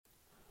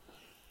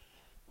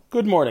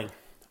Good morning.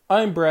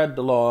 I'm Brad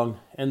DeLong,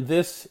 and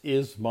this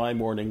is my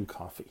morning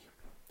coffee.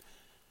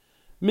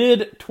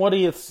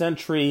 Mid-20th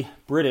century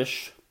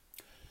British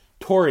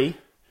Tory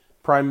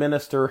Prime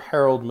Minister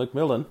Harold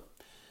Macmillan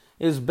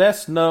is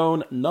best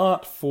known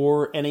not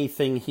for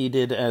anything he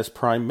did as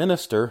Prime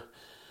Minister,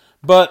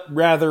 but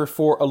rather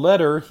for a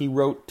letter he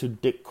wrote to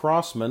Dick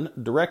Crossman,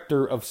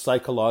 Director of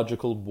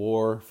Psychological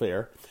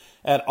Warfare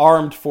at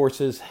Armed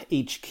Forces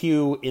HQ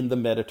in the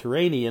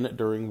Mediterranean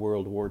during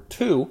World War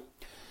II,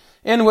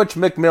 in which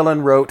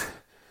Macmillan wrote,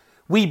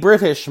 "We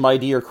British, my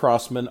dear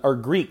Crossman, are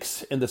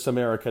Greeks in this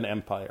American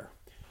empire.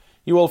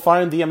 You will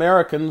find the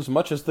Americans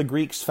much as the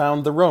Greeks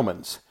found the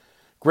Romans.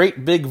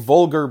 Great big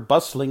vulgar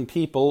bustling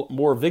people,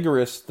 more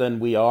vigorous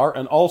than we are,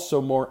 and also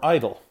more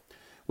idle,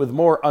 with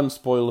more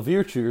unspoiled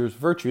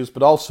virtues,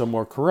 but also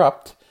more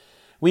corrupt.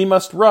 We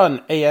must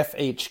run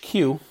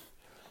AFHQ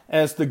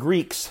as the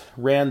Greeks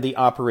ran the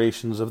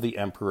operations of the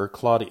Emperor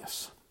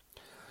Claudius."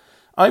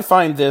 I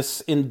find this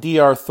in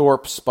D.R.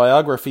 Thorpe's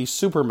biography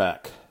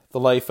Supermac, The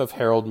Life of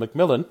Harold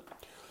Macmillan.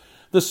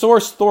 The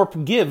source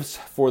Thorpe gives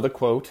for the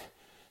quote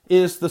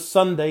is the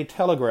Sunday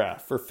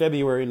Telegraph for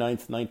February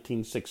 9th,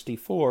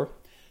 1964.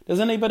 Does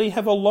anybody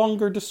have a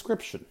longer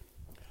description?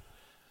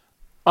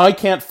 I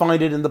can't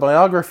find it in the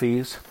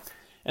biographies,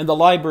 and the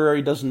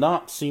library does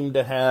not seem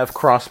to have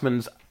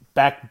Crossman's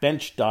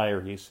backbench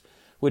diaries,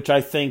 which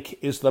I think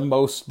is the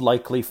most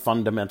likely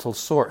fundamental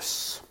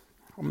source.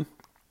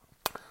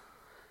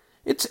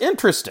 It's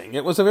interesting.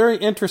 It was a very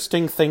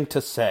interesting thing to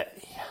say.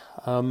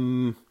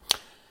 And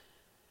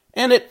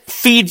it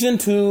feeds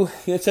into,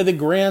 the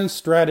grand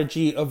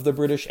strategy of the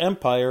British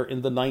Empire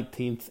in the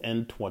 19th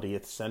and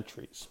 20th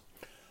centuries.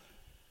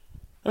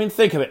 I mean,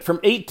 think of it. From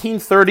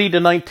 1830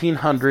 to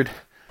 1900,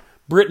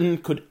 Britain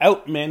could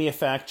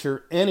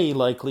out-manufacture any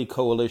likely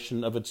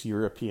coalition of its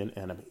European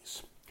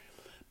enemies.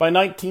 By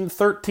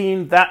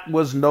 1913, that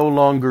was no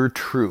longer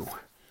true.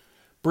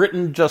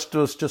 Britain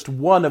was just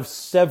one of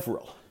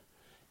several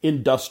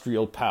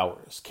industrial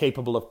powers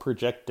capable of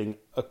projecting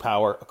a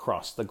power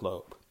across the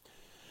globe.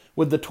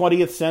 Would the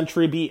 20th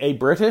century be a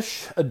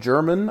British, a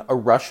German, a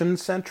Russian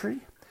century?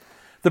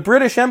 The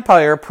British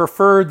Empire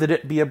preferred that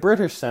it be a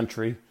British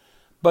century,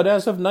 but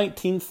as of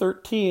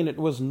 1913, it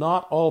was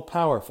not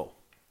all-powerful.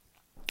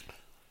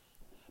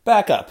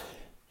 Back up.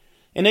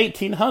 In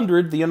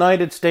 1800, the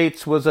United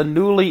States was a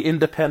newly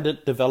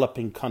independent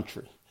developing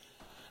country,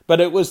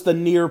 but it was the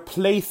near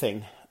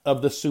plaything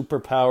of the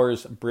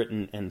superpowers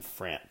Britain and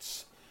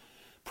France.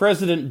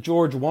 President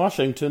George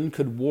Washington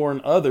could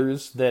warn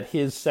others that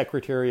his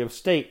Secretary of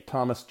State,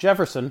 Thomas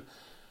Jefferson,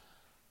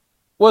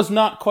 was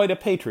not quite a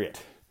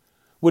patriot,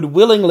 would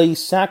willingly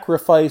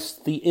sacrifice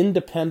the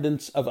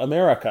independence of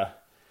America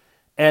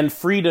and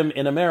freedom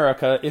in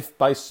America if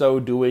by so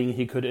doing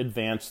he could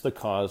advance the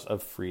cause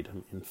of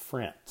freedom in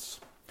France.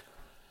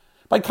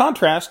 By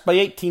contrast, by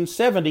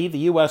 1870, the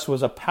U.S.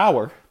 was a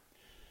power.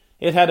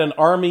 It had an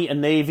army, a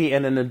navy,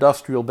 and an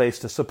industrial base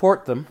to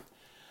support them,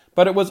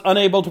 but it was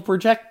unable to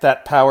project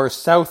that power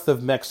south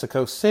of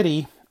Mexico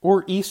City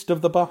or east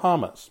of the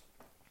Bahamas.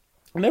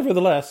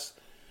 Nevertheless,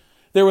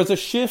 there was a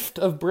shift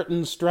of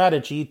Britain's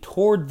strategy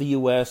toward the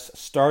U.S.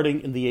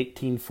 starting in the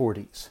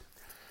 1840s.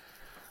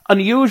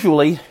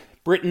 Unusually,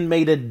 Britain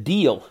made a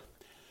deal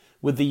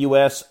with the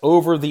U.S.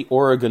 over the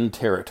Oregon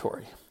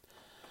Territory,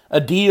 a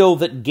deal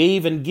that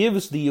gave and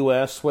gives the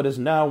U.S. what is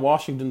now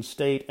Washington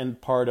State and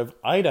part of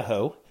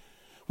Idaho,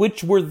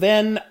 which were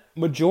then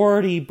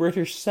majority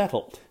British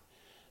settled.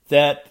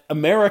 That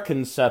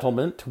American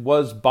settlement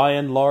was by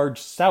and large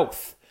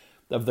south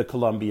of the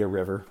Columbia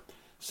River.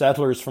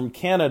 Settlers from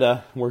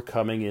Canada were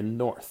coming in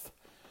north.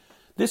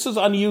 This is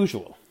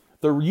unusual.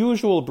 The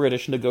usual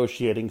British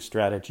negotiating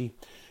strategy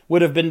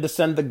would have been to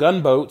send the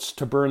gunboats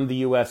to burn the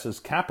U.S.'s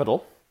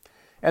capital,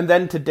 and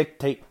then to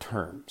dictate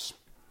terms.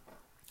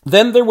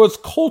 Then there was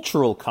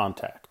cultural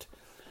contact,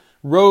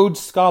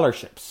 Rhodes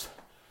scholarships,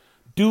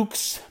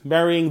 dukes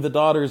marrying the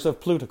daughters of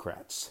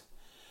plutocrats,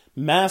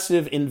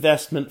 massive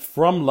investment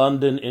from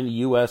London in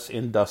U.S.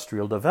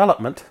 industrial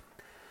development,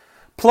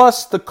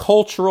 plus the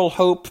cultural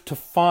hope to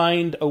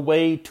find a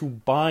way to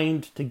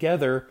bind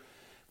together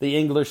the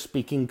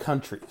English-speaking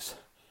countries.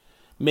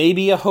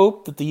 Maybe a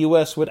hope that the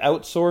U.S. would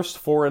outsource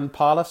foreign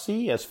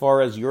policy, as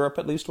far as Europe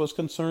at least was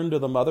concerned, to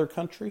the mother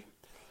country,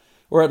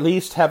 or at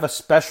least have a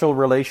special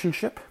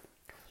relationship.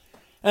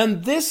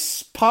 And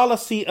this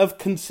policy of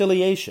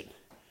conciliation,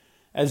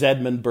 as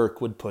Edmund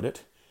Burke would put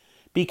it,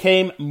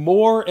 became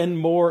more and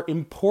more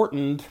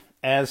important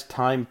as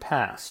time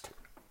passed.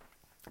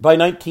 By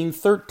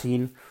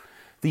 1913,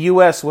 the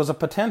U.S. was a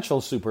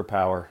potential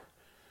superpower.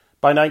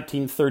 By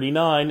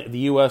 1939, the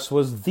U.S.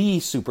 was the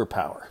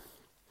superpower.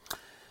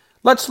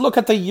 Let's look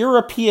at the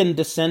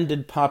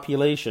European-descended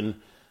population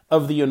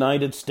of the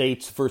United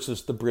States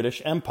versus the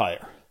British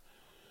Empire.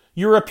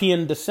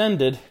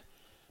 European-descended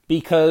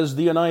because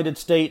the United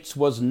States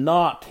was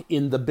not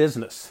in the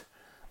business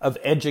of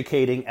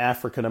educating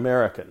African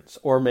Americans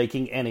or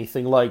making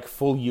anything like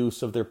full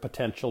use of their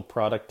potential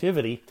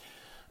productivity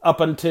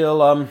up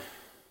until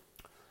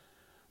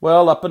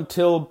Well, up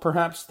until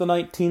perhaps the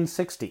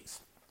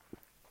 1960s.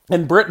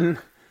 And Britain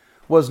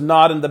was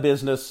not in the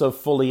business of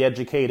fully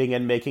educating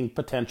and making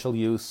potential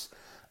use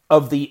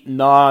of the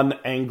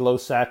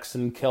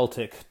non-Anglo-Saxon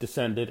Celtic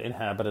descended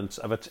inhabitants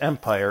of its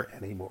empire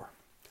anymore.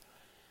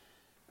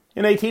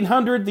 In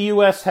 1800, the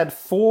US had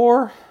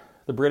 4,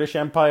 the British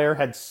Empire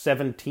had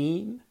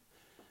 17.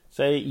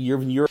 In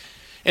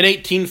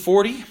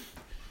 1840,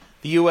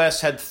 the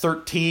US had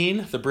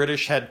 13, the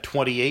British had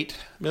 28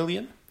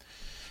 million.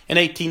 In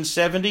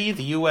 1870,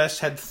 the US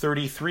had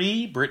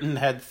 33, Britain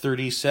had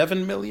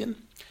 37 million.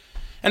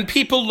 And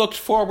people looked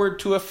forward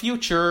to a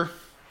future,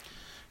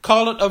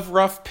 call it of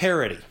rough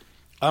parity.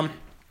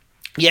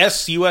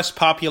 Yes, U.S.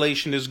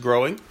 population is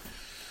growing,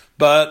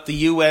 but the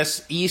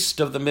U.S. east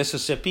of the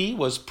Mississippi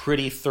was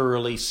pretty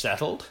thoroughly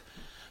settled.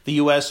 The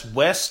U.S.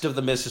 west of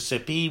the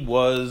Mississippi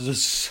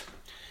was,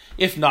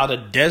 if not a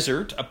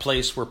desert, a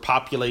place where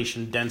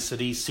population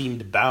density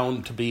seemed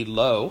bound to be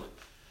low,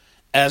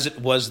 as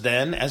it was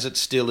then, as it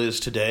still is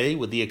today,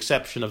 with the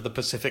exception of the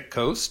Pacific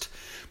Coast,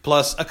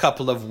 plus a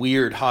couple of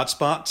weird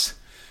hotspots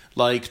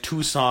like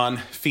Tucson,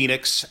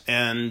 Phoenix,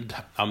 and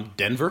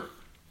Denver.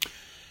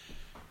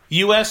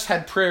 U.S.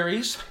 had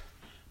prairies.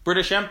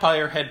 British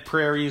Empire had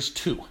prairies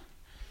too.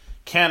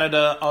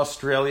 Canada,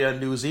 Australia,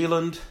 New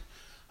Zealand,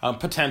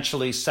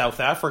 potentially South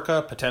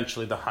Africa,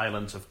 potentially the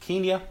highlands of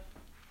Kenya.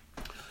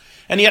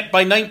 And yet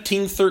by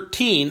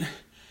 1913,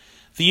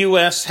 the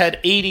U.S. had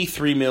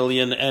 83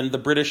 million and the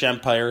British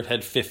Empire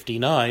had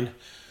 59,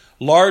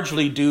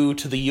 largely due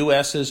to the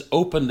U.S.'s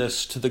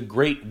openness to the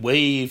great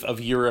wave of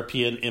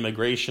European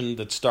immigration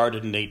that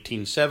started in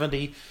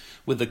 1870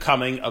 with the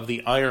coming of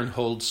the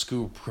iron-hulled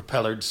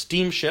screw-propellered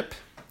steamship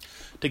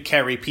to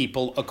carry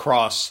people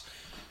across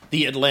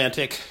the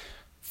Atlantic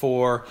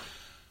for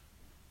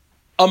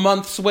a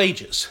month's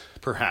wages,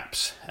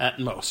 perhaps, at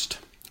most.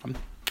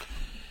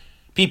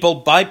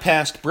 People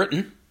bypassed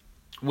Britain,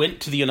 went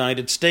to the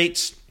United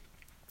States,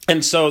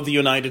 and so the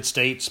United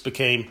States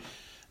became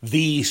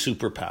the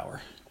superpower.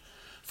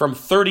 From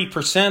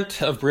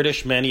 30% of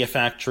British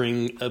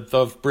manufacturing,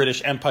 of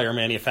British Empire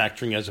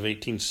manufacturing as of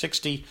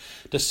 1860,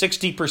 to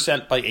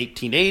 60% by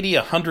 1880,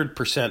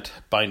 100%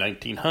 by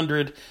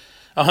 1900,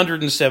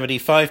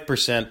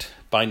 175%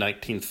 by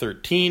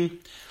 1913,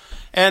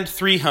 and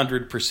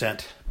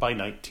 300% by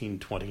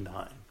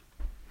 1929.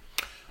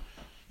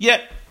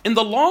 Yet, in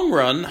the long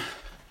run,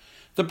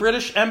 the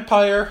British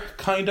Empire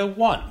kind of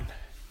won.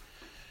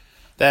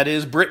 That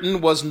is,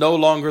 Britain was no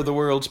longer the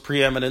world's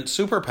preeminent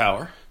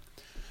superpower,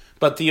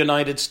 but the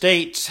United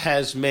States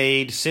has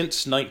made,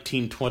 since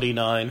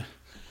 1929,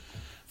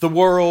 the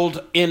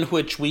world in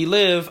which we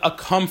live a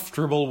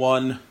comfortable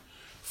one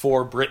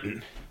for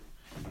Britain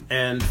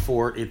and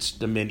for its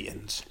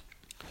dominions.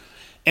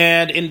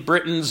 And in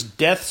Britain's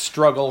death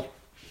struggle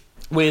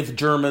with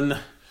German,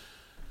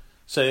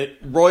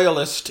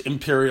 royalist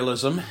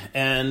imperialism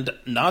and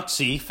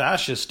Nazi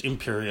fascist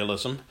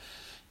imperialism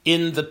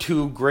in the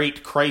two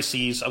great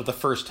crises of the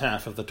first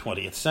half of the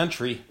 20th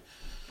century,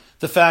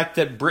 the fact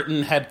that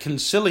Britain had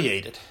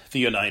conciliated the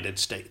United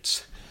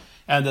States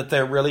and that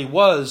there really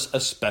was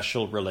a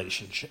special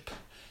relationship,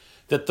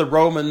 that the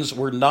Romans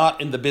were not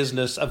in the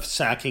business of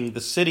sacking the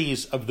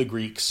cities of the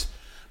Greeks,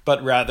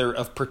 but rather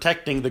of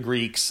protecting the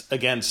Greeks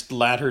against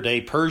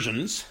latter-day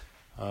Persians.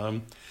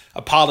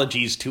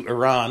 Apologies to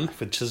Iran,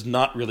 which does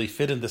not really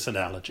fit in this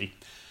analogy.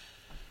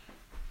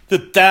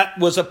 That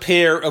was a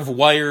pair of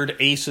wired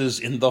aces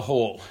in the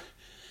hole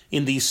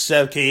in the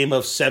game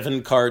of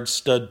 7-card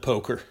stud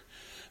poker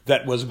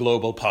that was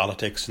global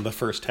politics in the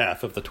first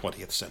half of the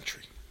 20th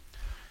century.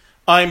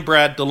 I'm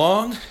Brad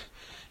DeLong,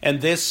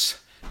 and this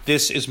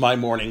is my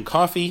morning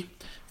coffee.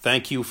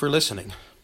 Thank you for listening.